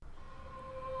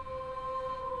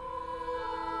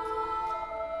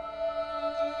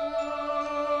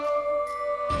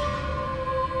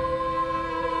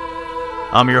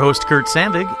I'm your host, Kurt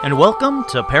Sandvig, and welcome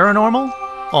to Paranormal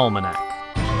Almanac.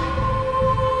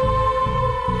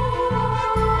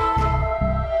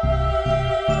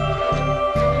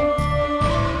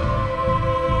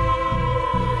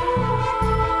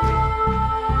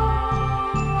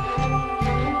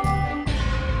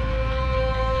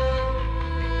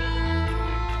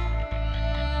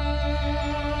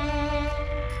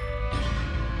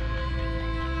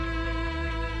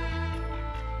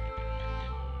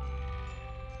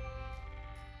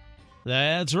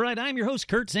 That's right, I'm your host,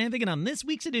 Kurt Sandvig, and on this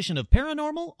week's edition of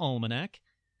Paranormal Almanac,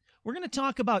 we're going to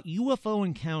talk about UFO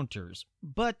encounters,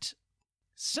 but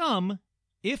some,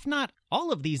 if not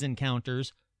all of these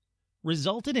encounters,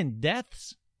 resulted in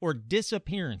deaths or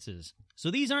disappearances. So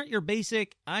these aren't your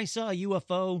basic, I saw a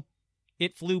UFO,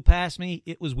 it flew past me,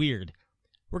 it was weird.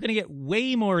 We're going to get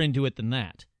way more into it than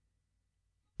that.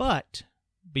 But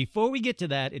before we get to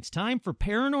that, it's time for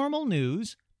paranormal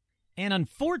news, and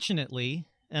unfortunately,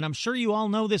 and I'm sure you all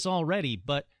know this already,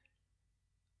 but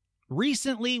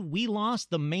recently we lost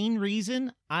the main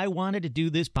reason I wanted to do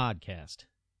this podcast.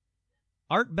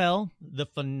 Art Bell, the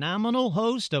phenomenal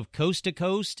host of Coast to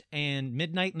Coast and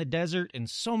Midnight in the Desert and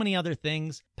so many other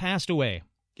things, passed away.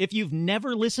 If you've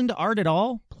never listened to Art at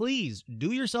all, please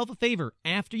do yourself a favor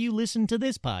after you listen to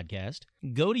this podcast,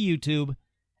 go to YouTube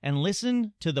and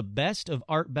listen to the best of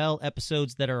Art Bell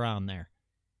episodes that are on there.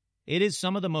 It is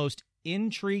some of the most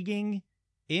intriguing,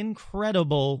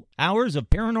 incredible hours of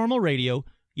paranormal radio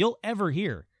you'll ever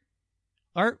hear.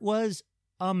 Art was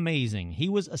amazing. He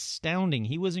was astounding.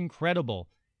 He was incredible.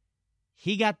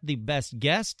 He got the best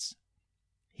guests.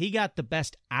 He got the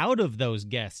best out of those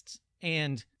guests.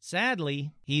 And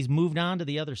sadly, he's moved on to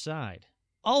the other side.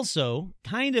 Also,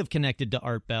 kind of connected to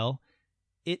Art Bell,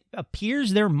 it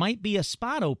appears there might be a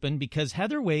spot open because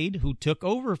Heather Wade, who took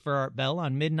over for Art Bell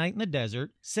on Midnight in the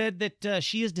Desert, said that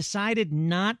she has decided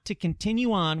not to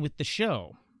continue on with the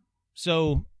show.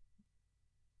 So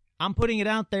I'm putting it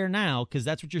out there now because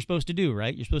that's what you're supposed to do,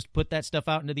 right? You're supposed to put that stuff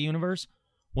out into the universe.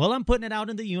 Well, I'm putting it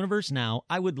out into the universe now.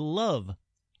 I would love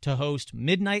to host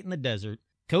Midnight in the Desert,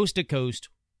 Coast to Coast,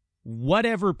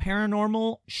 whatever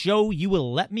paranormal show you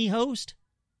will let me host.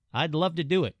 I'd love to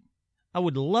do it. I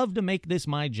would love to make this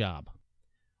my job.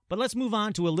 But let's move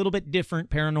on to a little bit different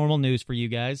paranormal news for you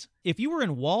guys. If you were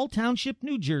in Wall Township,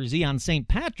 New Jersey on St.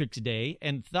 Patrick's Day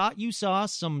and thought you saw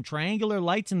some triangular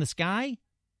lights in the sky,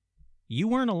 you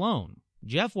weren't alone.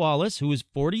 Jeff Wallace, who is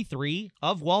 43,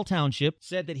 of Wall Township,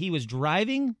 said that he was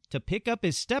driving to pick up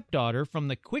his stepdaughter from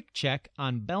the Quick Check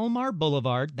on Belmar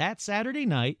Boulevard that Saturday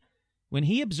night when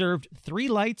he observed 3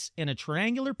 lights in a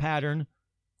triangular pattern,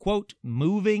 quote,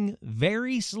 moving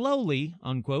very slowly,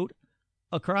 unquote,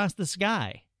 across the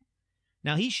sky.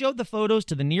 Now, he showed the photos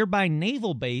to the nearby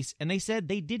naval base, and they said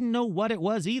they didn't know what it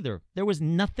was either. There was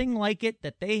nothing like it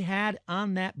that they had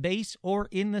on that base or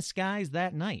in the skies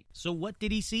that night. So what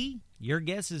did he see? Your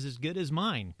guess is as good as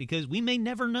mine, because we may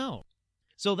never know.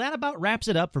 So that about wraps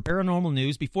it up for paranormal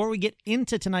news. Before we get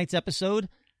into tonight's episode,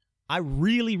 I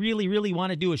really want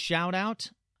to do a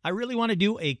shout-out. I really want to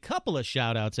do a couple of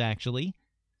shout-outs, actually.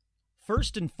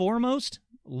 First and foremost,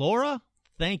 Laura,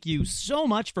 thank you so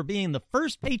much for being the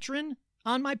first patron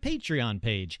on my Patreon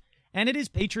page. And it is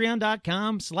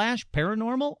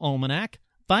patreon.com/paranormalalmanac.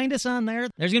 Find us on there.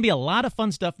 There's going to be a lot of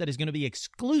fun stuff that is going to be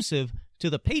exclusive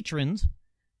to the patrons.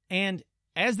 And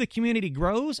as the community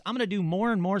grows, I'm going to do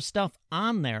more and more stuff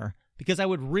on there because I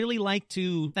would really like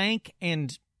to thank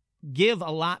and give a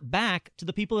lot back to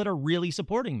the people that are really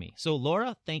supporting me. So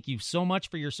Laura, thank you so much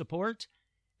for your support.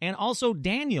 And also,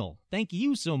 Daniel, thank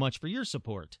you so much for your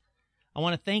support. I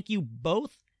want to thank you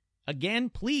both. Again,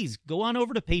 please go on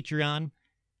over to Patreon.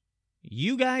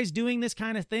 You guys doing this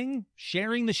kind of thing,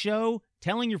 sharing the show,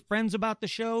 telling your friends about the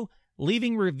show,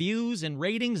 leaving reviews and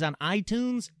ratings on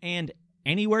iTunes and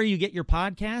anywhere you get your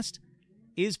podcast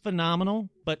is phenomenal.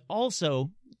 But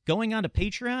also, going on to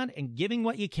Patreon and giving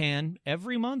what you can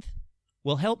every month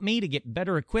will help me to get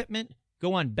better equipment,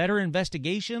 go on better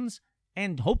investigations,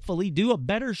 and hopefully do a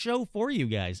better show for you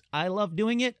guys. I love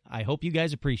doing it. I hope you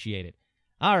guys appreciate it.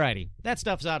 Alrighty, that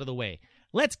stuff's out of the way.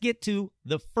 Let's get to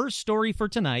the first story for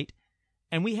tonight,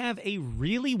 and we have a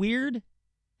really weird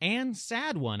and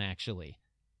sad one, actually.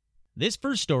 This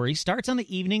first story starts on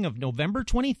the evening of November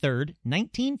 23rd,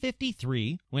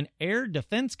 1953, when Air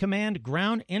Defense Command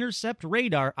ground intercept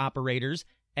radar operators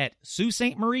at Sault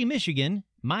Ste. Marie, Michigan,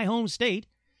 my home state,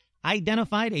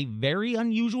 identified a very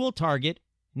unusual target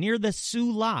near the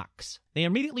Sioux Locks. They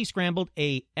immediately scrambled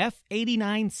a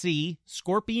F-89C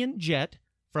Scorpion jet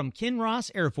from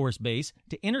Kinross Air Force Base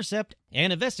to intercept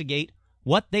and investigate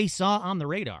what they saw on the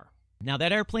radar. Now,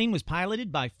 that airplane was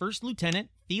piloted by First Lieutenant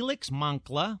Felix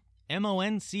Moncla,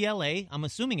 Moncla, I'm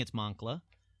assuming it's Moncla,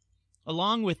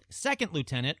 along with Second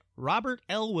Lieutenant Robert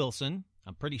L. Wilson,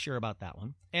 I'm pretty sure about that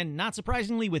one, and not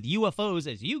surprisingly with UFOs,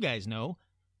 as you guys know,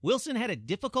 Wilson had a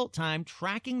difficult time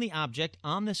tracking the object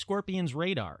on the Scorpion's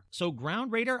radar, so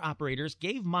ground radar operators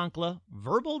gave Moncla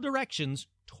verbal directions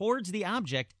towards the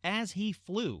object as he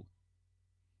flew.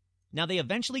 Now, they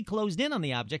eventually closed in on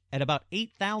the object at about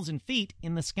 8,000 feet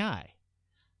in the sky.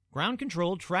 Ground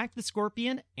control tracked the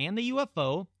Scorpion and the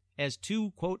UFO as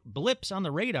two, quote, blips on the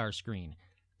radar screen.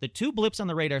 The two blips on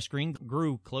the radar screen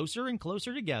grew closer and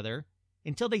closer together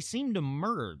until they seemed to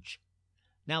merge.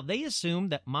 Now, they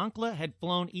assumed that Moncla had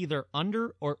flown either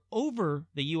under or over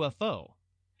the UFO.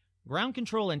 Ground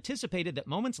control anticipated that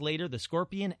moments later the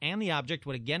Scorpion and the object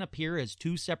would again appear as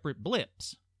two separate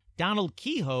blips. Donald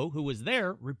Keyhoe, who was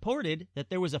there, reported that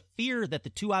there was a fear that the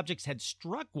two objects had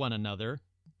struck one another,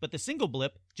 but the single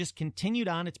blip just continued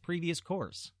on its previous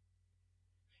course.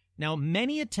 Now,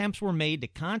 many attempts were made to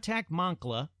contact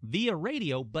Moncla via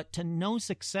radio, but to no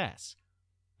success.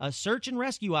 A search and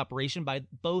rescue operation by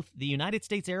both the United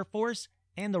States Air Force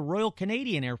and the Royal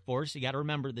Canadian Air Force, you got to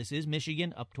remember this is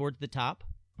Michigan up towards the top,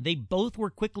 they both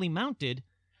were quickly mounted,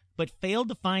 but failed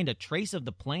to find a trace of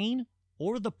the plane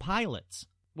or the pilots.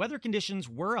 Weather conditions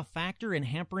were a factor in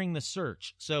hampering the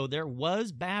search, so there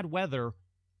was bad weather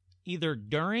either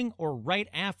during or right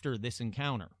after this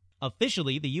encounter.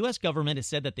 Officially, the U.S. government has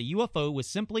said that the UFO was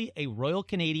simply a Royal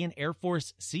Canadian Air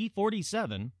Force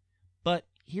C-47, but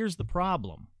here's the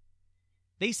problem.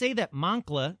 They say that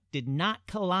Moncla did not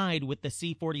collide with the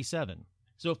C-47.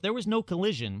 So if there was no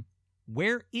collision,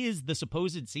 where is the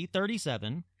supposed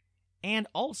C-37? And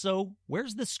also,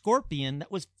 where's the Scorpion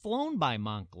that was flown by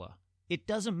Moncla? It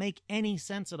doesn't make any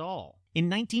sense at all. In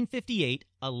 1958,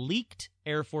 a leaked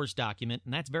Air Force document,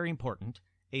 and that's very important,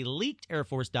 a leaked Air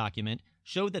Force document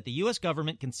showed that the U.S.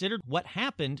 government considered what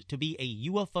happened to be a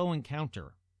UFO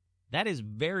encounter. That is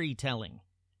very telling.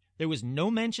 There was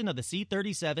no mention of the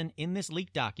C-37 in this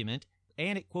leaked document,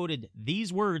 and it quoted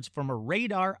these words from a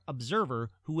radar observer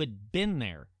who had been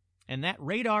there. And that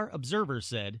radar observer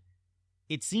said,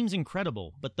 "It seems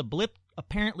incredible, but the blip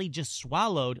apparently just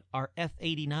swallowed our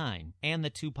F-89 and the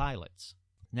two pilots."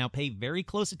 Now pay very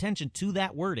close attention to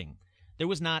that wording. There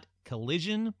was not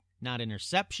collision, not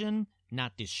interception,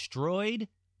 not destroyed,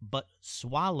 but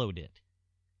swallowed it.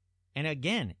 And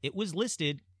again, it was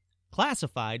listed,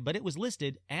 classified, but it was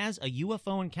listed as a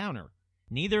UFO encounter.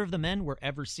 Neither of the men were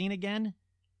ever seen again,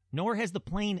 nor has the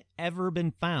plane ever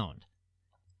been found.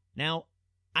 Now,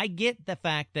 I get the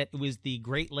fact that it was the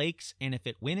Great Lakes, and if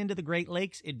it went into the Great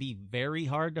Lakes, it'd be very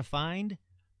hard to find,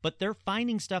 but they're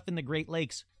finding stuff in the Great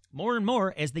Lakes more and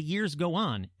more as the years go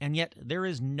on, and yet there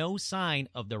is no sign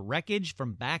of the wreckage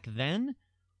from back then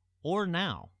or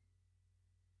now.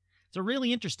 It's a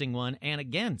really interesting one, and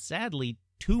again, sadly,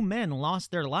 2 men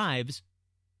lost their lives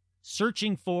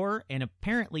searching for and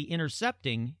apparently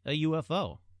intercepting a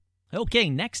UFO. Okay,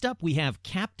 next up we have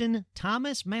Captain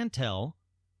Thomas Mantell.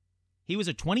 He was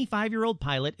a 25-year-old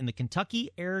pilot in the Kentucky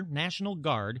Air National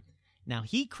Guard. Now,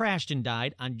 he crashed and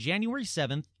died on January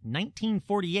 7th,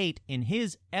 1948 in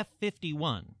his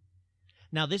F-51.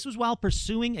 Now, this was while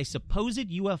pursuing a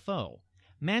supposed UFO.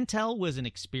 Mantell was an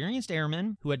experienced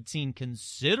airman who had seen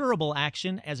considerable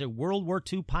action as a World War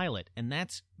II pilot, and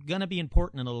that's going to be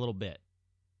important in a little bit.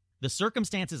 The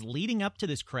circumstances leading up to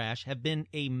this crash have been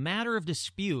a matter of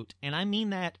dispute, and I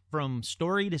mean that from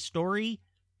story to story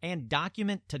and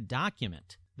document to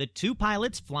document. The 2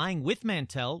 pilots flying with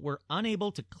Mantell were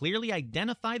unable to clearly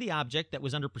identify the object that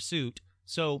was under pursuit,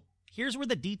 so here's where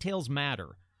the details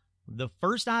matter. The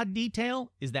first odd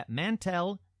detail is that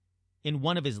Mantell, in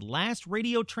one of his last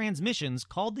radio transmissions,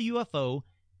 called the UFO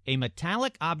a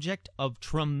metallic object of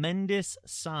tremendous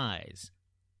size.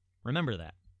 Remember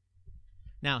that.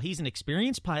 Now, he's an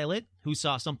experienced pilot who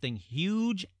saw something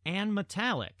huge and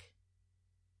metallic.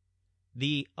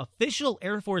 The official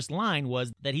Air Force line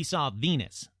was that he saw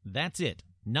Venus. That's it.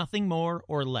 Nothing more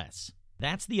or less.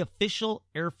 That's the official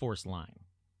Air Force line.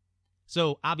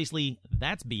 So, obviously,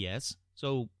 that's BS,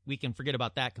 so we can forget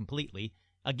about that completely.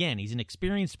 Again, he's an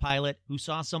experienced pilot who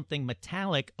saw something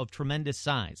metallic of tremendous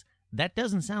size. That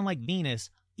doesn't sound like Venus,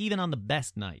 even on the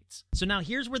best nights. So now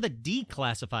here's where the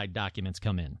declassified documents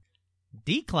come in.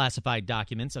 Declassified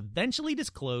documents eventually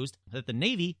disclosed that the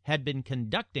Navy had been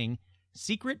conducting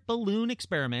secret balloon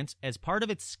experiments as part of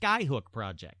its Skyhook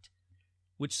project,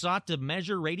 which sought to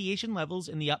measure radiation levels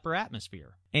in the upper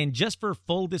atmosphere. And just for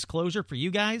full disclosure for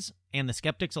you guys and the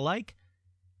skeptics alike,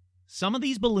 some of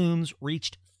these balloons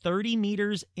reached 30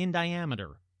 meters in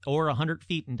diameter, or 100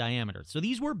 feet in diameter. So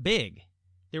these were big.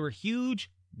 They were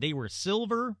huge. They were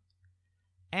silver.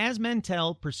 as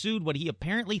Mantell pursued what he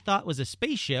apparently thought was a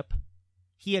spaceship,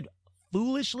 he had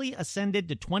foolishly ascended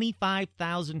to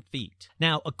 25,000 feet.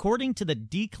 Now, according to the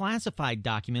declassified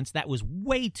documents, that was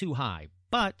way too high.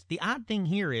 But the odd thing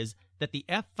here is that the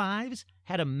F-5s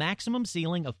had a maximum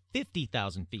ceiling of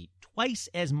 50,000 feet, twice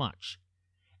as much,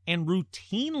 and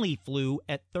routinely flew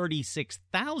at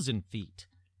 36,000 feet.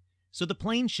 So the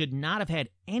plane should not have had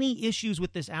any issues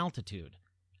with this altitude.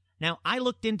 Now, I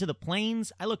looked into the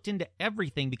planes, I looked into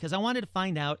everything because I wanted to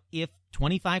find out if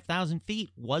 25,000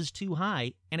 feet was too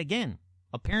high. And again,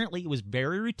 apparently it was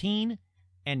very routine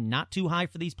and not too high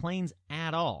for these planes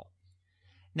at all.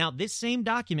 Now, this same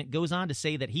document goes on to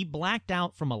say that he blacked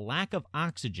out from a lack of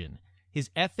oxygen. His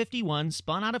F-51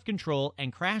 spun out of control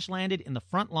and crash-landed in the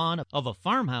front lawn of a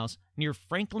farmhouse near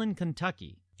Franklin,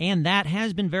 Kentucky. And that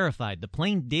has been verified. The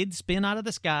plane did spin out of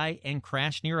the sky and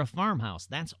crash near a farmhouse.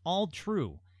 That's all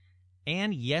true.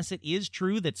 And yes, it is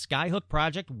true that Skyhook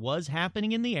Project was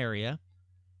happening in the area.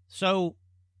 So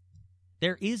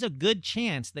there is a good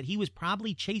chance that he was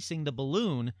probably chasing the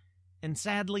balloon, and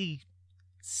sadly,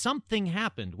 something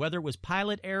happened, whether it was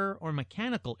pilot error or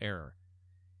mechanical error.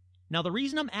 Now, the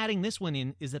reason I'm adding this one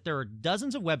in is that there are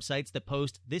dozens of websites that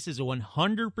post this is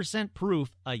 100% proof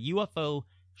a UFO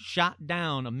shot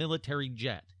down a military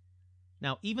jet.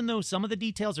 Now, even though some of the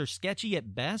details are sketchy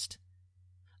at best,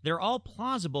 they're all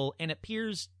plausible, and it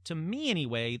appears, to me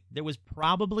anyway, there was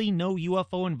probably no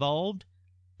UFO involved.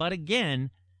 But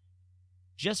again,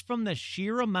 just from the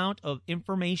sheer amount of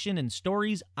information and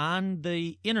stories on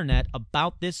the internet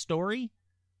about this story,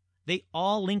 they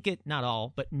all link it, not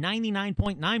all, but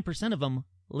 99.9% of them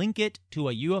link it to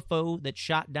a UFO that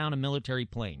shot down a military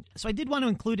plane. So I did want to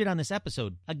include it on this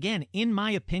episode. Again, in my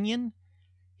opinion,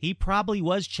 he probably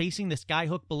was chasing the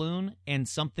Skyhook balloon, and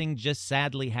something just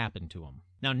sadly happened to him.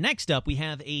 Now, next up, we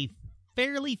have a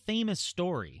fairly famous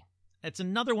story. It's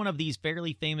another one of these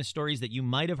fairly famous stories that you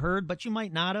might have heard, but you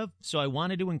might not have, so I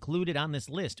wanted to include it on this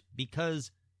list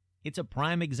because it's a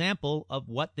prime example of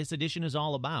what this edition is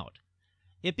all about.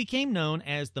 It became known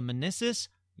as the Manissus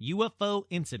UFO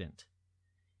Incident.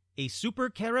 A Super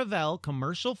Caravelle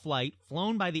commercial flight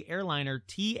flown by the airliner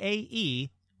TAE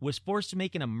was forced to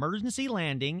make an emergency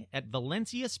landing at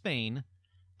Valencia, Spain,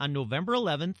 on November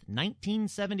 11th,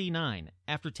 1979,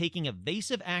 after taking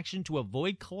evasive action to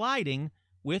avoid colliding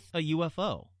with a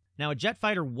UFO. Now, a jet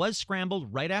fighter was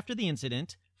scrambled right after the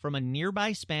incident from a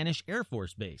nearby Spanish Air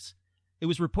Force base. It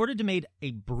was reported to make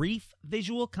a brief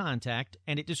visual contact,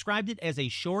 and it described it as a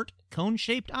short,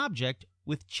 cone-shaped object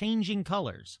with changing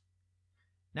colors.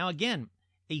 Now, again,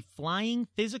 a flying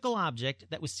physical object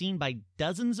that was seen by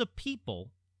dozens of people,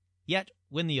 yet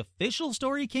when the official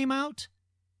story came out,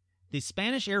 the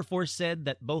Spanish Air Force said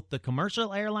that both the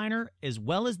commercial airliner as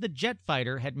well as the jet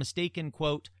fighter had mistaken,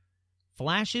 quote,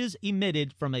 flashes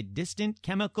emitted from a distant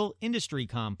chemical industry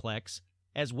complex,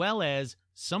 as well as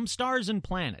some stars and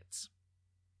planets.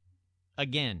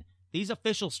 Again, these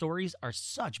official stories are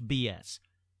such BS.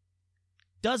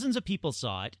 Dozens of people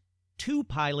saw it, 2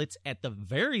 pilots at the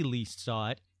very least saw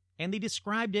it, and they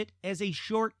described it as a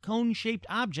short cone-shaped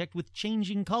object with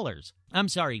changing colors. I'm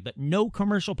sorry, but no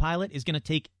commercial pilot is going to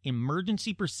take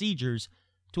emergency procedures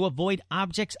to avoid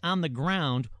objects on the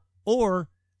ground or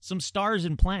some stars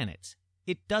and planets.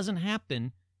 It doesn't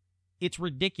happen. It's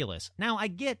ridiculous. Now, I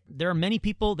get there are many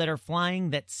people that are flying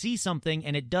that see something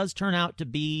and it does turn out to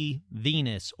be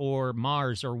Venus or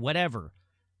Mars or whatever,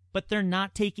 but they're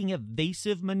not taking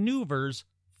evasive maneuvers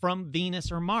from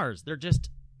Venus or Mars. They're just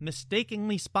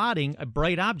mistakenly spotting a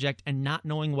bright object and not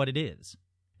knowing what it is.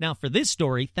 Now, for this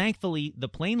story, thankfully, the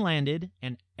plane landed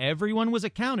and everyone was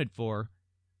accounted for,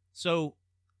 so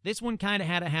this one kind of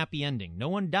had a happy ending. No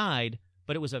one died,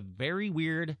 but it was a very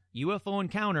weird UFO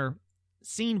encounter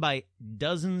seen by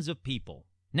dozens of people.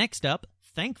 Next up,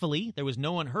 thankfully, there was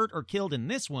no one hurt or killed in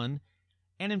this one,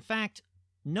 and in fact,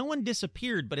 no one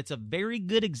disappeared, but it's a very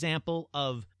good example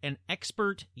of an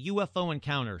expert UFO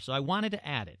encounter, so I wanted to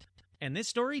add it. And this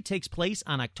story takes place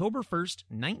on October 1st,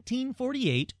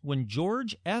 1948, when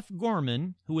George F.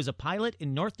 Gorman, who was a pilot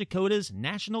in North Dakota's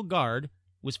National Guard,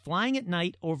 was flying at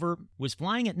night over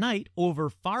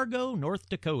Fargo, North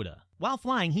Dakota. While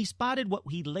flying, he spotted what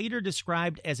he later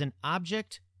described as an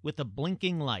object with a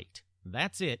blinking light.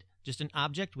 That's it, just an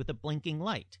object with a blinking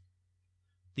light.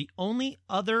 The only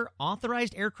other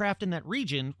authorized aircraft in that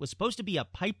region was supposed to be a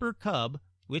Piper Cub,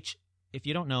 which, if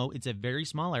you don't know, it's a very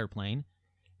small airplane.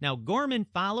 Now, Gorman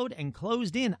followed and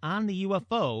closed in on the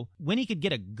UFO. When he could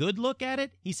get a good look at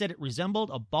it, he said it resembled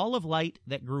a ball of light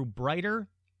that grew brighter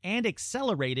and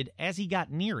accelerated as he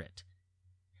got near it.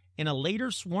 In a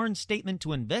later sworn statement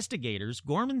to investigators,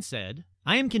 Gorman said,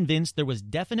 "I am convinced there was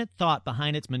definite thought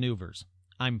behind its maneuvers.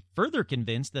 I'm further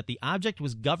convinced that the object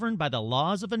was governed by the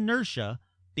laws of inertia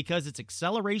because its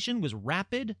acceleration was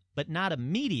rapid but not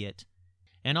immediate,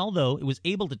 and although it was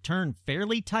able to turn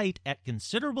fairly tight at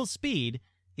considerable speed,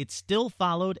 it still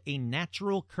followed a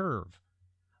natural curve.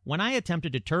 When I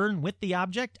attempted to turn with the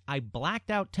object, I blacked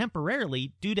out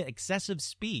temporarily due to excessive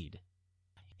speed."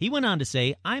 He went on to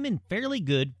say, "I'm in fairly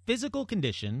good physical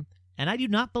condition, and I do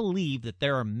not believe that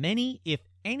there are many, if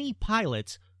any,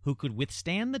 pilots who could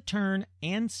withstand the turn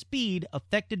and speed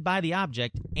affected by the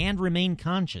object and remain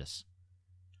conscious.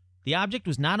 The object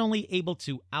was not only able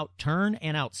to outturn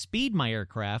and outspeed my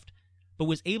aircraft, but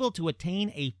was able to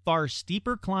attain a far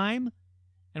steeper climb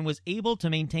and was able to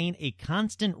maintain a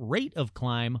constant rate of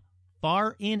climb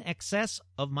far in excess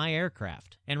of my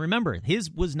aircraft." And remember, his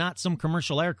was not some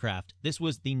commercial aircraft. This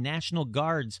was the National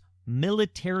Guard's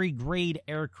military-grade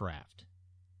aircraft.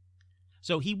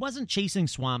 So he wasn't chasing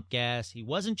swamp gas. He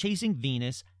wasn't chasing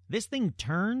Venus. This thing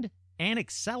turned and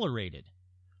accelerated.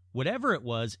 Whatever it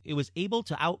was able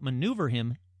to outmaneuver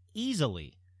him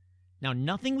easily. Now,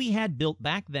 nothing we had built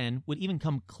back then would even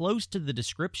come close to the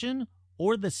description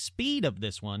or the speed of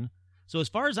this one. So as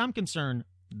far as I'm concerned,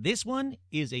 this one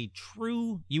is a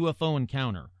true UFO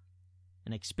encounter.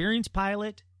 An experienced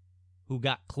pilot who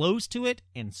got close to it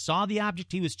and saw the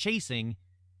object he was chasing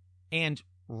and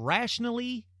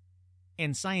rationally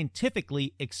and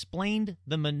scientifically explained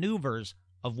the maneuvers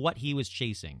of what he was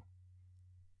chasing.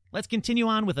 Let's continue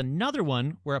on with another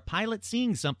one where a pilot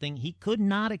seeing something he could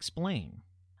not explain.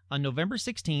 On November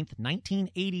 16th,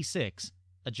 1986,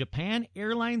 a Japan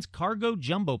Airlines cargo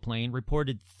jumbo plane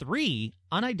reported 3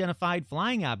 unidentified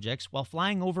flying objects while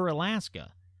flying over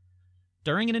Alaska.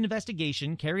 During an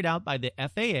investigation carried out by the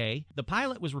FAA, the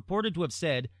pilot was reported to have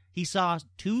said he saw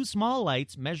 2 small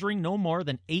lights measuring no more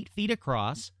than 8 feet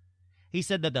across. He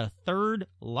said that the 3rd,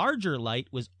 larger light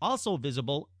was also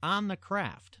visible on the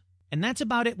craft. And that's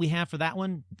about it we have for that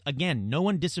one. Again, no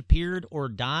one disappeared or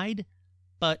died,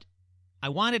 but I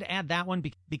wanted to add that one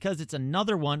because it's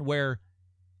another one where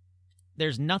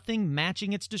there's nothing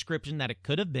matching its description that it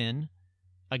could have been.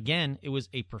 Again, it was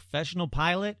a professional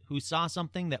pilot who saw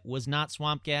something that was not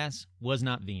swamp gas, was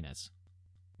not Venus.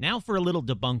 Now for a little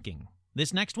debunking.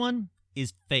 This next one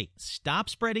is fake. Stop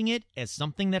spreading it as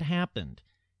something that happened.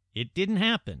 It didn't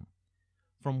happen.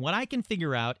 From what I can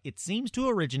figure out, it seems to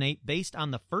originate based on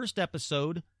the first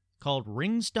episode called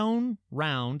Ringstone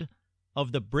Round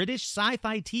of the British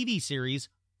sci-fi TV series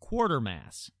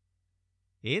Quatermass.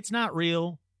 It's not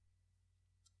real.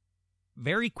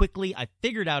 Very quickly, I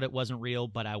figured out it wasn't real,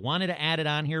 but I wanted to add it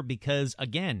on here because,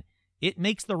 again, it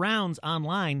makes the rounds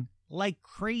online like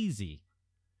crazy.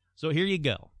 So here you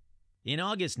go. In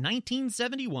August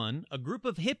 1971, a group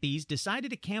of hippies decided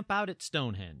to camp out at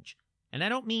Stonehenge. And I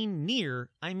don't mean near,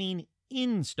 I mean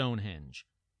in Stonehenge,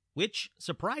 which,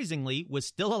 surprisingly, was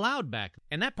still allowed back.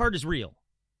 And that part is real.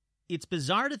 It's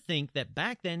bizarre to think that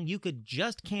back then you could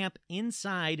just camp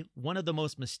inside one of the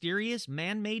most mysterious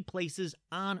man-made places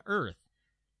on Earth.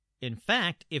 In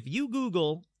fact, if you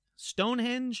Google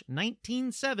Stonehenge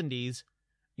 1970s,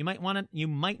 you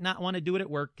might not want to do it at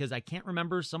work because I can't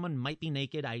remember. Someone might be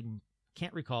naked. I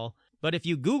can't recall. But if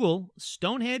you Google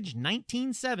Stonehenge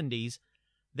 1970s,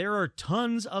 there are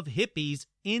tons of hippies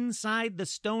inside the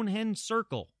Stonehenge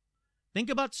circle. Think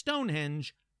about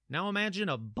Stonehenge. Now imagine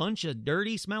a bunch of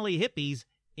dirty, smelly hippies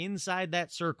inside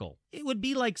that circle. It would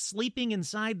be like sleeping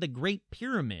inside the Great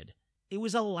Pyramid. It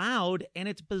was allowed, and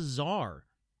it's bizarre.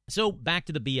 So back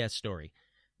to the BS story.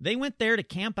 They went there to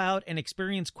camp out and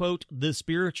experience, quote, the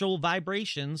spiritual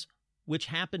vibrations, which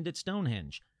happened at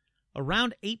Stonehenge.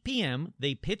 Around 8 p.m.,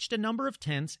 they pitched a number of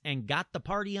tents and got the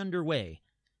party underway.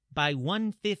 By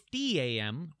 1:50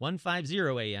 a.m.,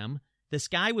 1:50 a.m., the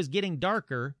sky was getting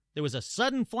darker, there was a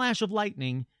sudden flash of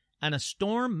lightning, and a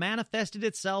storm manifested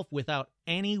itself without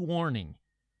any warning.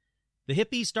 The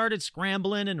hippies started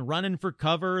scrambling and running for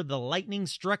cover. The lightning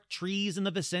struck trees in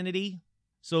the vicinity.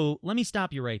 So let me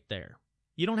stop you right there.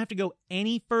 You don't have to go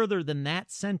any further than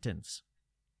that sentence.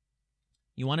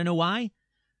 You want to know why?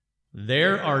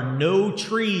 There are no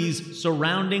trees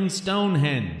surrounding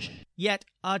Stonehenge. Yet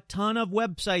a ton of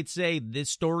websites say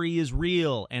this story is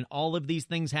real and all of these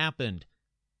things happened.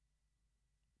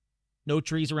 No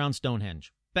trees around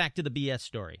Stonehenge. Back to the BS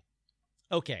story.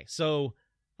 Okay, so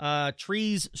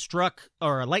lightning struck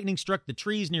the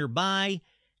trees nearby,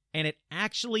 and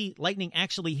lightning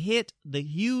actually hit the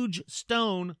huge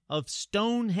stone of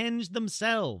Stonehenge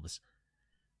themselves.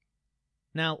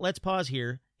 Now, let's pause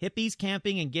here. Hippies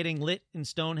camping and getting lit in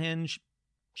Stonehenge,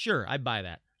 sure, I buy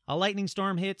that. A lightning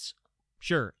storm hits,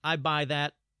 Sure, I buy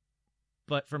that.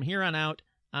 But from here on out,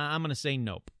 I'm going to say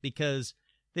nope, because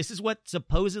this is what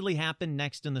supposedly happened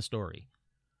next in the story.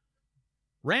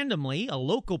 Randomly, a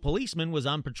local policeman was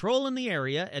on patrol in the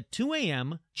area at 2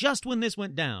 a.m. just when this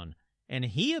went down, and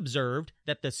he observed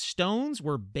that the stones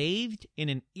were bathed in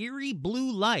an eerie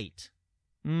blue light.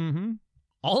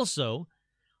 Also,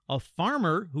 a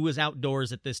farmer who was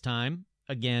outdoors at this time,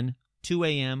 again, 2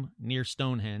 a.m. near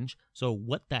Stonehenge, so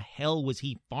what the hell was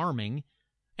he farming?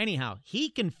 Anyhow, he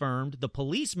confirmed the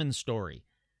policeman's story.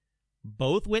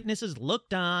 Both witnesses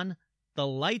looked on. The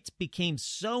lights became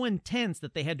so intense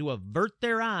that they had to avert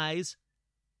their eyes.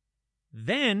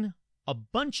 Then, a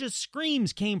bunch of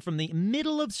screams came from the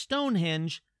middle of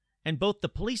Stonehenge, and both the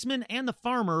policeman and the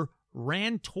farmer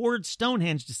ran towards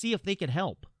Stonehenge to see if they could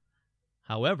help.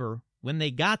 However, when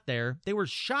they got there, they were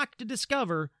shocked to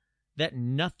discover that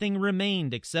nothing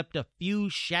remained except a few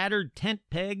shattered tent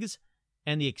pegs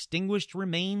and the extinguished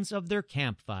remains of their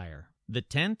campfire. The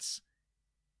tents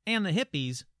and the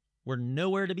hippies were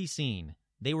nowhere to be seen.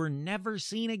 They were never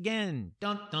seen again.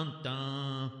 Dun, dun,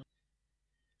 dun.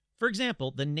 For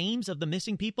example, the names of the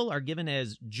missing people are given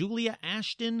as Julia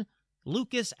Ashton,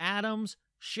 Lucas Adams,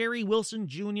 Sherry Wilson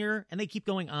Jr., and they keep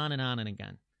going on and on and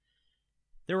again.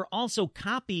 There were also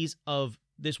copies of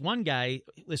this one guy,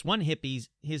 this one hippie.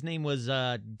 His name was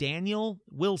Daniel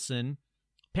Wilson.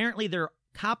 Apparently, there are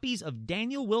copies of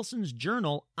Daniel Wilson's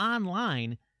journal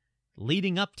online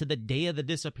leading up to the day of the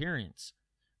disappearance.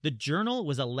 The journal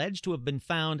was alleged to have been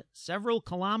found several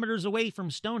kilometers away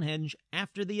from Stonehenge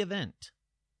after the event.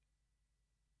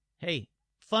 Hey,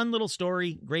 fun little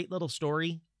story, great little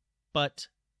story, but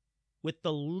with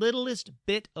the littlest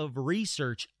bit of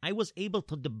research, I was able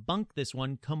to debunk this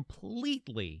one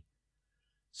completely.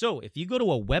 So if you go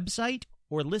to a website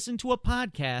or listen to a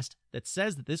podcast that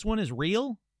says that this one is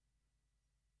real,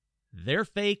 they're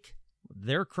fake,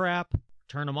 they're crap,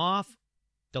 turn them off,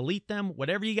 delete them,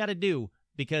 whatever you got to do,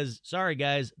 because, sorry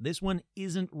guys, this one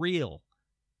isn't real.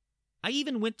 I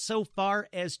even went so far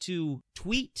as to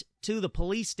tweet to the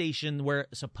police station where it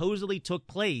supposedly took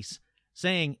place,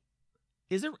 saying,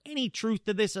 is there any truth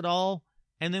to this at all?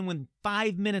 And then when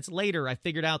 5 minutes later, I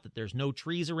figured out that there's no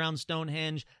trees around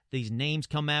Stonehenge, these names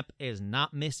come up as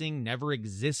not missing, never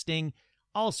existing,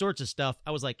 all sorts of stuff.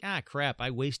 I was like, crap,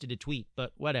 I wasted a tweet,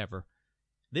 but whatever.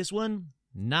 This one,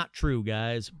 not true,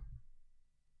 guys.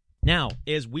 Now,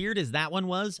 as weird as that one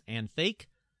was, and fake,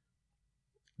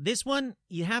 this one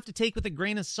you have to take with a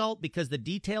grain of salt because the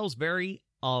details vary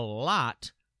a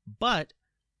lot, but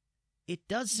it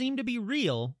does seem to be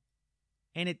real,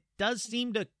 and it does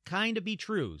seem to kind of be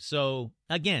true. So,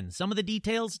 again, some of the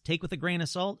details take with a grain of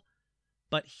salt,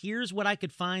 but here's what I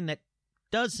could find that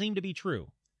does seem to be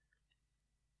true.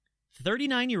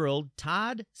 39-year-old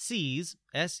Todd Sees,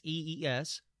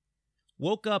 S-E-E-S,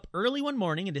 woke up early one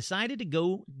morning and decided to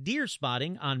go deer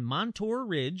spotting on Montour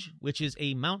Ridge, which is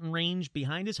a mountain range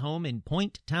behind his home in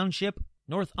Point Township,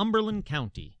 Northumberland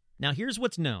County. Now, here's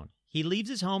what's known. He leaves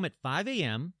his home at 5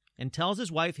 a.m. and tells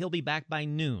his wife he'll be back by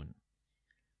noon.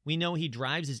 We know he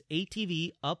drives his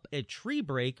ATV up a tree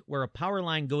break where a power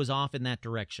line goes off in that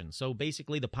direction. So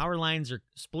basically, the power lines are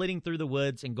splitting through the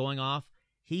woods and going off.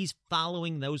 He's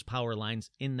following those power lines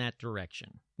in that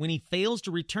direction. When he fails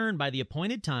to return by the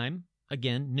appointed time,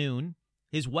 again, noon,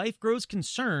 his wife grows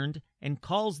concerned and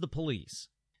calls the police.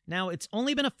 Now, it's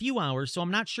only been a few hours, so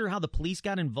I'm not sure how the police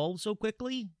got involved so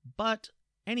quickly, but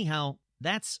anyhow,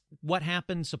 that's what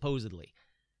happened supposedly.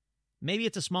 Maybe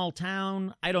it's a small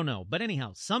town, I don't know. But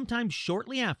anyhow, sometime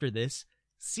shortly after this,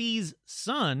 C's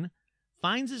son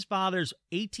finds his father's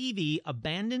ATV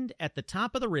abandoned at the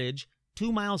top of the ridge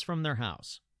 2 miles from their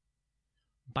house.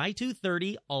 By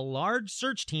 2:30, a large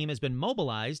search team has been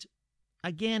mobilized.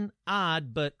 Again,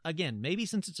 odd, but again, maybe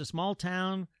since it's a small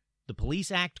town, the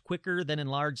police act quicker than in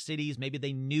large cities. Maybe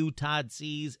they knew Todd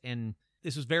Sees, and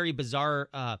this was very bizarre.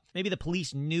 Maybe the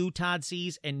police knew Todd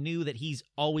Sees and knew that he's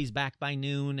always back by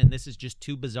noon, and this is just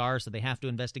too bizarre, so they have to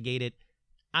investigate it.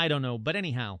 I don't know, but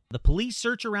anyhow, the police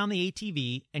search around the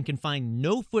ATV and can find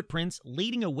no footprints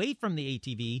leading away from the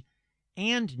ATV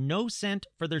and no scent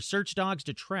for their search dogs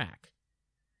to track.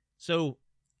 So,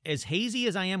 as hazy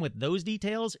as I am with those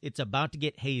details, it's about to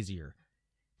get hazier.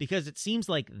 Because it seems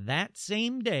like that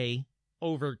same day,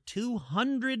 over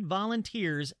 200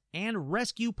 volunteers and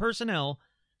rescue personnel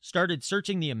started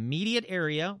searching the immediate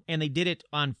area, and they did it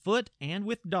on foot and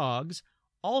with dogs.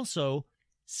 Also,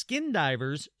 skin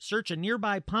divers search a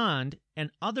nearby pond, and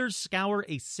others scour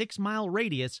a 6-mile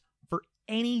radius for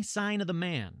any sign of the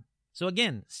man. So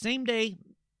again, same day,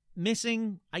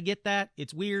 missing, I get that,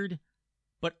 it's weird.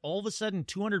 but all of a sudden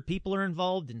 200 people are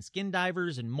involved and skin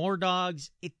divers and more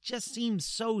dogs. It just seems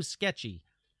so sketchy.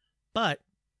 But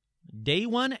day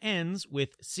one ends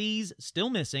with Cease still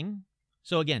missing.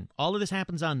 So again, all of this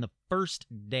happens on the first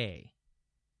day.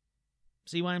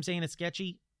 See why I'm saying it's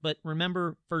sketchy? But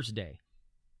remember, first day.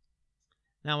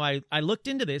 Now, I looked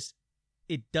into this.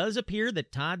 It does appear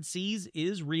that Todd Cease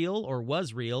is real or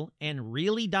was real and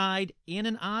really died in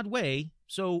an odd way.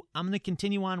 So I'm going to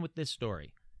continue on with this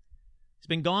story. He's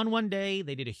been gone one day.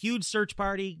 They did a huge search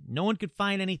party. No one could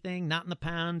find anything, not in the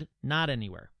pound, not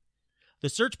anywhere. The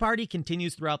search party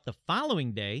continues throughout the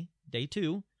following day, day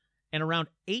 2, and around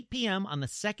 8 p.m. on the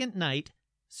second night,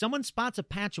 someone spots a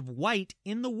patch of white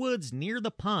in the woods near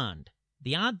the pond.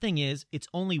 The odd thing is, it's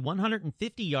only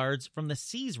 150 yards from the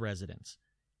Cease residence.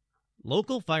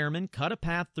 Local firemen cut a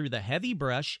path through the heavy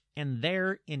brush, and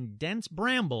there, in dense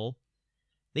bramble,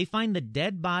 they find the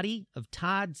dead body of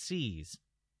Todd Cease.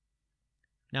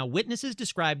 Now, witnesses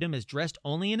described him as dressed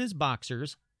only in his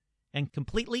boxers and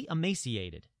completely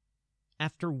emaciated.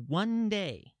 After one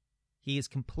day, he is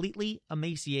completely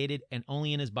emaciated and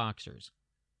only in his boxers.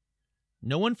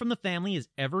 No one from the family is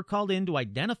ever called in to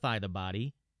identify the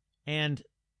body, and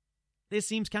this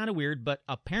seems kind of weird, but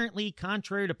apparently,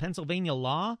 contrary to Pennsylvania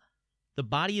law, the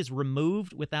body is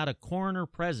removed without a coroner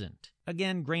present.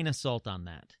 Again, grain of salt on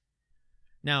that.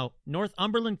 Now,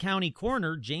 Northumberland County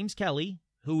Coroner James Kelly,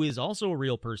 who is also a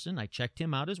real person, I checked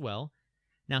him out as well.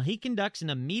 Now, he conducts an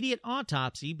immediate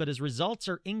autopsy, but his results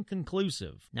are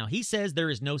inconclusive. Now, he says there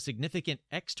is no significant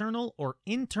external or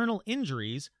internal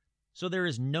injuries, so there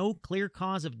is no clear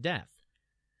cause of death.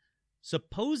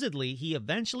 Supposedly, he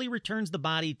eventually returns the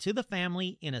body to the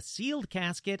family in a sealed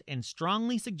casket and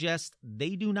strongly suggests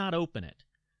they do not open it.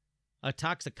 A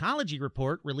toxicology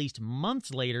report released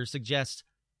months later suggests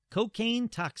cocaine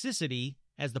toxicity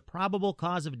as the probable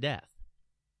cause of death.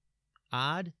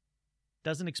 Odd.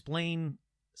 Doesn't explain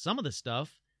some of the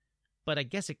stuff, but I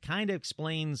guess it kind of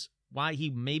explains why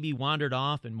he maybe wandered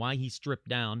off and why he stripped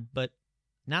down, but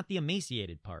not the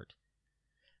emaciated part.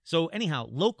 So anyhow,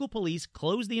 local police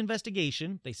close the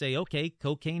investigation. They say, okay,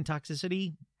 cocaine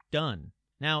toxicity, done.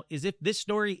 Now, as if this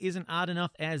story isn't odd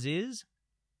enough as is,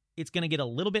 it's going to get a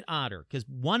little bit odder because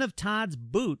one of Todd's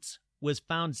boots was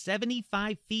found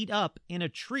 75 feet up in a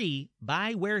tree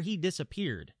by where he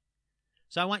disappeared.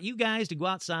 So I want you guys to go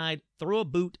outside, throw a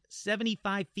boot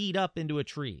 75 feet up into a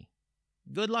tree.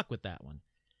 Good luck with that one.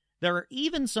 There are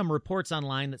even some reports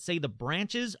online that say the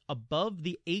branches above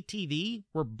the ATV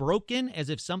were broken as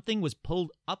if something was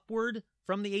pulled upward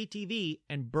from the ATV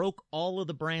and broke all of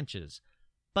the branches.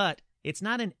 But it's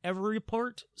not in every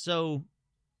report, so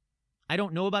I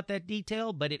don't know about that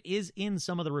detail, but it is in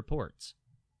some of the reports.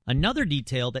 Another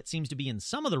detail that seems to be in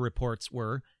some of the reports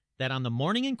were that on the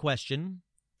morning in question,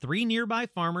 3 nearby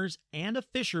farmers and a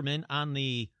fisherman on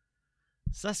the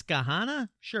Susquehanna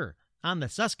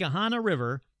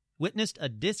River witnessed a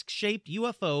disc-shaped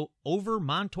UFO over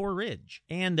Montour Ridge.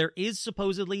 And there is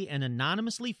supposedly an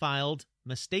anonymously filed,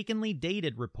 mistakenly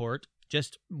dated report.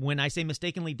 Just when I say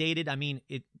mistakenly dated, I mean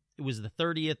it was the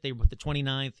 30th, they were the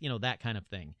 29th, that kind of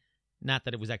thing. Not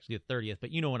that it was actually the 30th,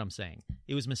 but you know what I'm saying.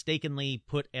 It was mistakenly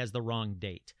put as the wrong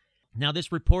date. Now,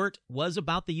 this report was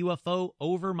about the UFO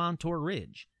over Montour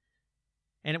Ridge,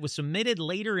 and it was submitted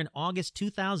later in August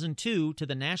 2002 to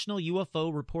the National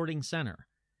UFO Reporting Center.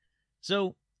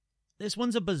 So, this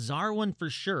one's a bizarre one for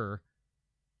sure.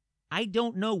 I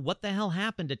don't know what the hell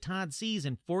happened to Todd Cease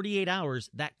in 48 hours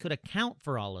that could account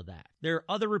for all of that. There are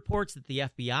other reports that the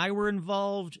FBI were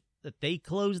involved, that they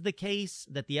closed the case,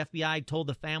 that the FBI told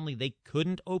the family they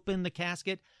couldn't open the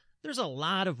casket. There's a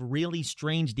lot of really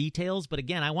strange details, but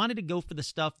again, I wanted to go for the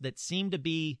stuff that seemed to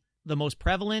be the most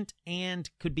prevalent and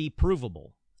could be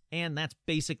provable. And that's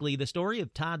basically the story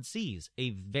of Todd Cease,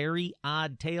 a very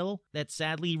odd tale that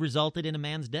sadly resulted in a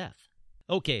man's death.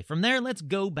 Okay, from there, let's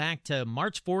go back to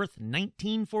March 4th,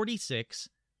 1946.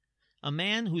 A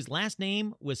man whose last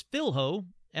name was Filho,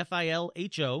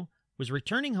 F-I-L-H-O, was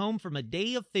returning home from a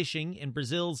day of fishing in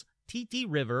Brazil's Titi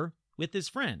River with his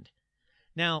friend.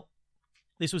 Now,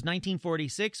 this was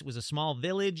 1946. It was a small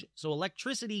village, so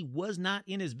electricity was not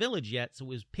in his village yet, so it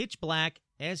was pitch black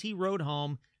as he rode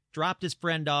home, dropped his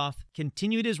friend off,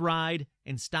 continued his ride,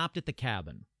 and stopped at the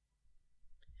cabin.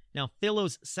 Now,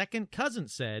 Filho's second cousin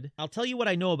said, "I'll tell you what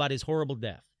I know about his horrible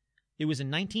death. It was in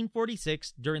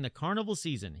 1946 during the carnival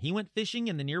season. He went fishing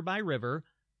in the nearby river,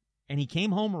 and he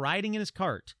came home riding in his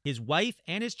cart. His wife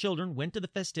and his children went to the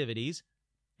festivities.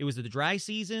 It was the dry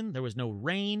season. There was no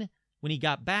rain. When he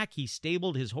got back, he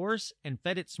stabled his horse and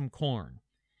fed it some corn.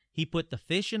 He put the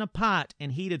fish in a pot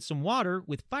and heated some water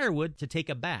with firewood to take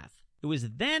a bath. It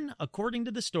was then, according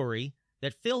to the story,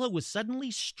 that Philho was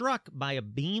suddenly struck by a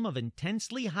beam of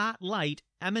intensely hot light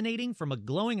emanating from a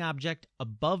glowing object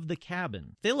above the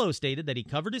cabin. Philho stated that he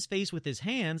covered his face with his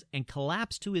hands and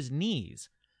collapsed to his knees.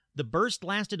 The burst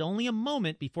lasted only a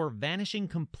moment before vanishing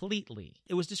completely.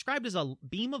 It was described as a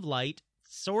beam of light,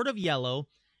 sort of yellow,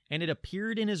 and it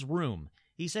appeared in his room.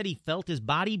 He said he felt his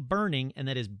body burning and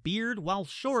that his beard, while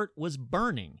short, was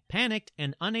burning. Panicked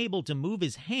and unable to move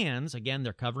his hands, again,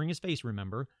 they're covering his face,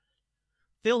 remember,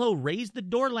 Philho raised the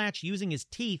door latch using his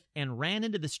teeth and ran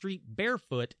into the street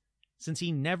barefoot since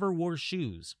he never wore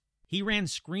shoes. He ran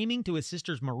screaming to his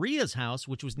sister Maria's house,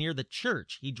 which was near the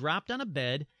church. He dropped on a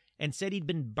bed and said he'd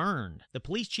been burned. The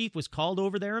police chief was called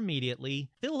over there immediately.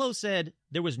 Philho said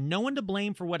there was no one to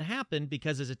blame for what happened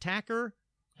because his attacker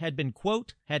had been,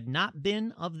 quote, had not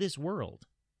been of this world.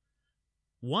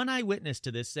 One eyewitness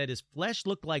to this said his flesh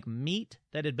looked like meat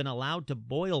that had been allowed to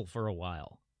boil for a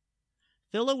while.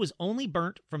 Philho was only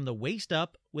burnt from the waist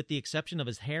up with the exception of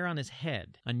his hair on his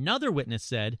head. Another witness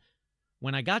said,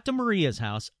 when I got to Maria's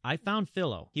house, I found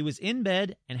Philho. He was in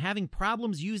bed and having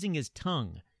problems using his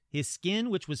tongue. His skin,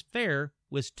 which was fair,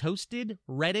 was toasted,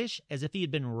 reddish, as if he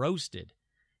had been roasted.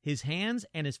 His hands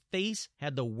and his face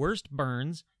had the worst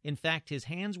burns. In fact, his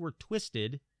hands were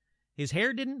twisted. His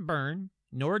hair didn't burn,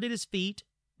 nor did his feet,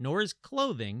 nor his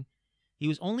clothing. He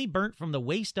was only burnt from the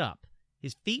waist up.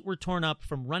 His feet were torn up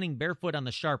from running barefoot on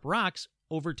the sharp rocks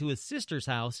over to his sister's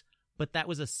house, but that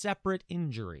was a separate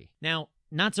injury. Now,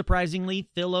 not surprisingly,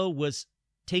 Philho was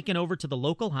taken over to the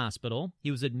local hospital.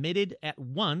 He was admitted at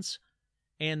once,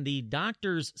 and the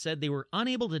doctors said they were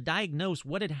unable to diagnose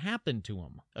what had happened to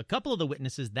him. A couple of the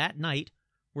witnesses that night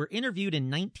were interviewed in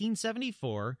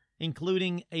 1974,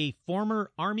 including a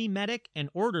former Army medic and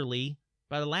orderly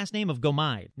by the last name of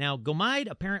Gomide. Now, Gomide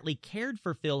apparently cared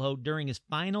for Philho during his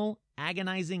final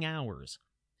agonizing hours,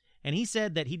 and he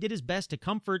said that he did his best to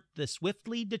comfort the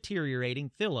swiftly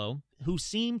deteriorating Philho, who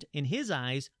seemed, in his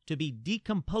eyes, to be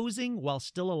decomposing while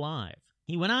still alive.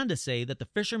 He went on to say that the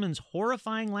fisherman's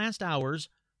horrifying last hours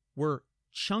were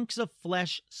chunks of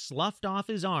flesh sloughed off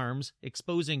his arms,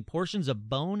 exposing portions of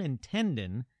bone and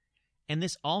tendon, and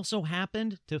this also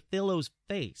happened to Philho's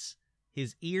face.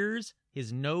 His ears,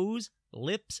 his nose,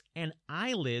 lips, and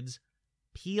eyelids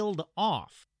peeled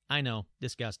off. I know,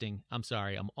 disgusting. I'm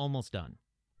sorry, I'm almost done.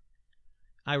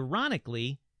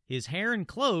 Ironically, his hair and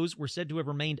clothes were said to have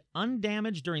remained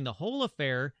undamaged during the whole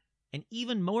affair, and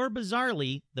even more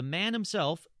bizarrely, the man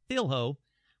himself, Philho,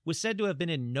 was said to have been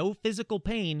in no physical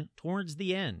pain towards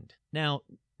the end. Now,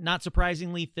 not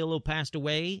surprisingly, Philho passed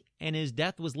away, and his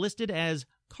death was listed as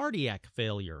cardiac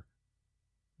failure.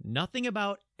 Nothing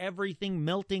about everything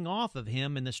melting off of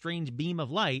him in the strange beam of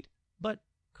light, but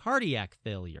cardiac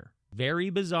failure. Very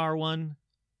bizarre one.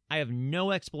 I have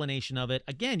no explanation of it.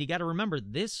 Again, you got to remember,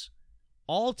 this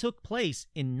all took place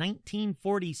in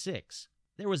 1946.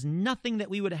 There was nothing that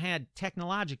we would have had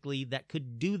technologically that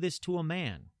could do this to a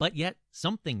man. But yet,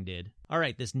 something did. All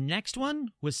right, this next one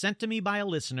was sent to me by a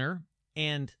listener,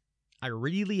 and I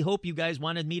really hope you guys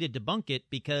wanted me to debunk it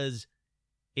because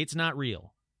it's not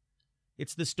real.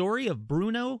 It's the story of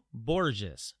Bruno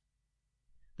Borges.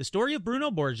 The story of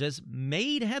Bruno Borges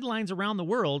made headlines around the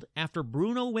world after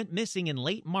Bruno went missing in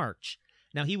late March.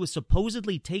 Now, he was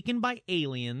supposedly taken by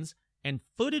aliens, and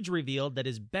footage revealed that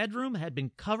his bedroom had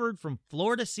been covered from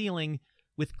floor to ceiling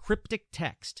with cryptic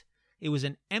text. It was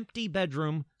an empty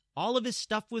bedroom, all of his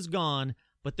stuff was gone,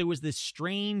 but there was this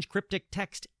strange cryptic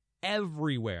text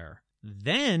everywhere.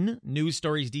 Then, news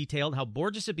stories detailed how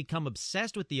Borges had become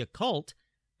obsessed with the occult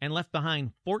and left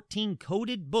behind 14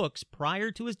 coded books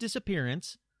prior to his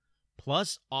disappearance,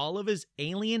 plus all of his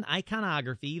alien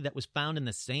iconography that was found in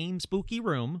the same spooky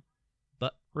room.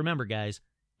 But remember, guys,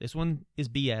 this one is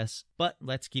BS, but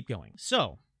let's keep going.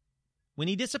 So, when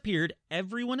he disappeared,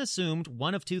 everyone assumed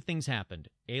one of two things happened: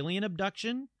 alien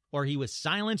abduction, or he was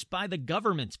silenced by the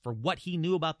government for what he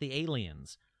knew about the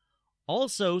aliens.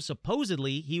 Also,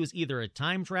 supposedly, he was either a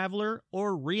time traveler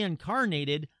or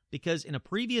reincarnated because in a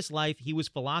previous life, he was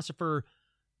philosopher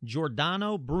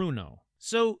Giordano Bruno.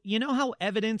 So, you know how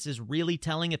evidence is really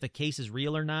telling if a case is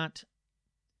real or not?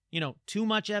 You know, too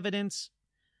much evidence,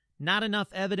 not enough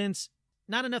evidence.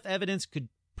 Not enough evidence could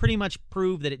pretty much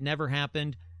prove that it never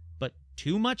happened, but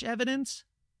too much evidence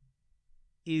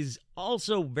is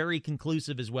also very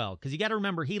conclusive as well. Because you got to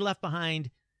remember, he left behind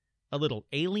a little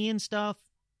alien stuff,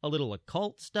 a little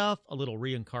occult stuff, a little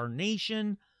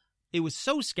reincarnation. It was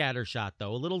so scattershot,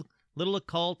 though. A little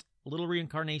occult, a little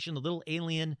reincarnation, a little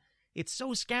alien. It's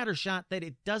so scattershot that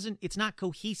it's not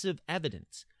cohesive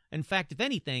evidence. In fact, if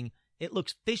anything, it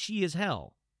looks fishy as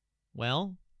hell.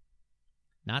 Well,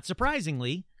 not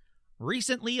surprisingly,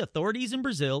 Recently, authorities in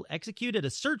Brazil executed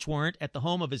a search warrant at the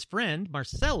home of his friend,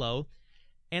 Marcelo,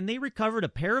 and they recovered a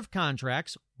pair of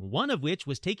contracts, one of which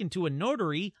was taken to a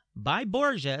notary by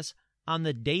Borges on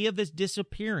the day of his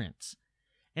disappearance.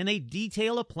 And they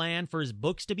detail a plan for his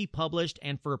books to be published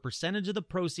and for a percentage of the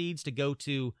proceeds to go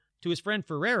to his friend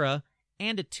Ferreira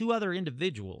and to 2 other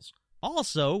individuals.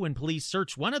 Also, when police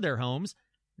searched one of their homes,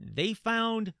 they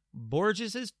found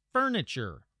Borges'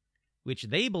 furniture, which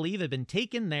they believe had been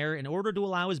taken there in order to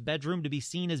allow his bedroom to be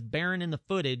seen as barren in the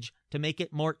footage to make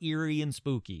it more eerie and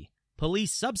spooky.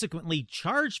 Police subsequently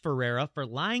charged Ferreira for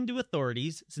lying to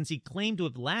authorities since he claimed to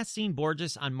have last seen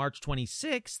Borges on March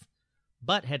 26th,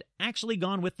 but had actually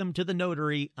gone with them to the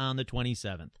notary on the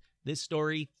 27th. This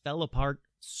story fell apart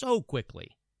so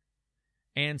quickly.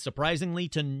 And surprisingly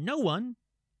to no one,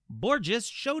 Borges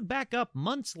showed back up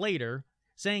months later,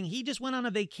 saying he just went on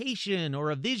a vacation or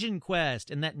a vision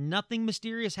quest and that nothing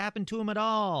mysterious happened to him at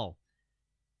all.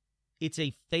 It's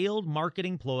a failed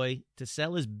marketing ploy to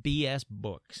sell his BS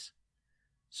books.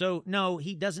 So, no,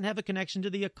 he doesn't have a connection to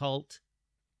the occult,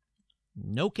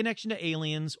 no connection to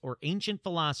aliens or ancient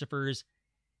philosophers.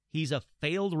 He's a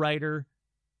failed writer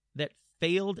that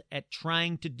failed at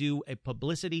trying to do a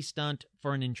publicity stunt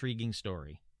for an intriguing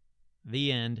story.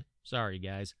 The end. Sorry,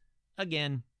 guys.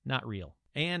 Again, not real.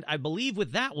 And I believe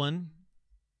with that one,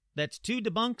 that's 2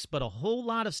 debunks, but a whole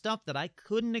lot of stuff that I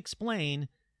couldn't explain.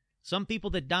 Some people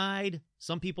that died,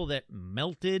 some people that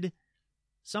melted,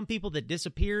 some people that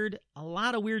disappeared, a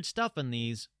lot of weird stuff in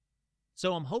these.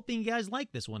 So I'm hoping you guys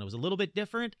like this one. It was a little bit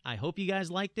different. I hope you guys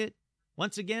liked it.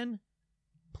 Once again,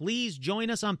 please join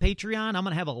us on Patreon. I'm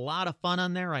going to have a lot of fun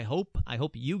on there, I hope. I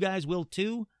hope you guys will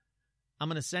too. I'm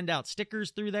going to send out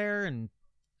stickers through there and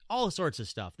all sorts of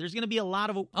stuff. There's going to be a lot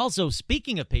of... Also,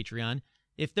 speaking of Patreon,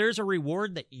 if there's a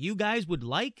reward that you guys would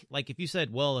like if you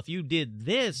said, well, if you did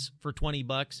this for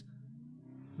 $20,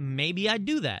 maybe I'd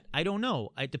do that. I don't know.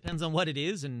 It depends on what it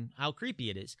is and how creepy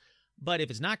it is. But if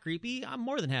it's not creepy, I'm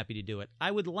more than happy to do it.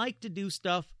 I would like to do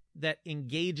stuff that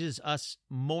engages us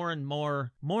more and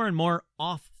more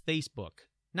off Facebook.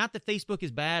 Not that Facebook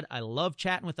is bad. I love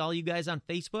chatting with all you guys on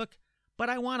Facebook, but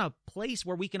I want a place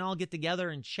where we can all get together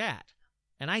and chat.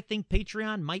 And I think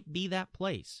Patreon might be that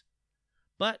place.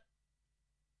 But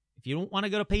if you don't want to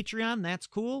go to Patreon, that's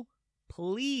cool.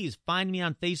 Please find me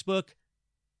on Facebook.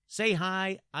 Say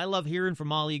hi. I love hearing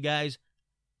from all you guys.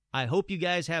 I hope you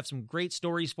guys have some great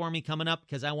stories for me coming up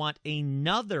because I want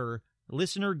another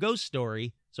listener ghost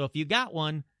story. So if you got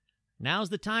one, now's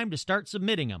the time to start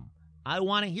submitting them. I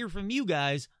want to hear from you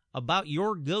guys about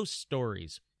your ghost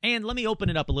stories. And let me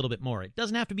open it up a little bit more. It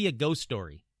doesn't have to be a ghost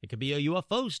story. It could be a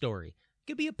UFO story. It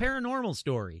could be a paranormal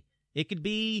story. It could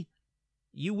be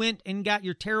you went and got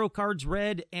your tarot cards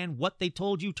read and what they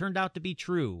told you turned out to be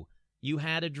true. You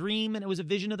had a dream and it was a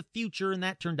vision of the future and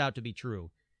that turned out to be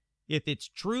true. If it's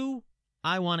true,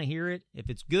 I want to hear it. If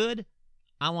it's good,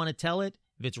 I want to tell it.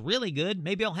 If it's really good,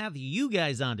 maybe I'll have you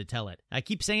guys on to tell it. I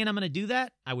keep saying I'm going to do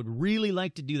that. I would really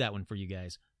like to do that one for you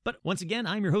guys. But once again,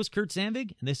 I'm your host, Kurt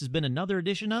Sandvig, and this has been another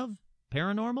edition of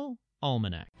Paranormal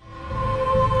Almanac.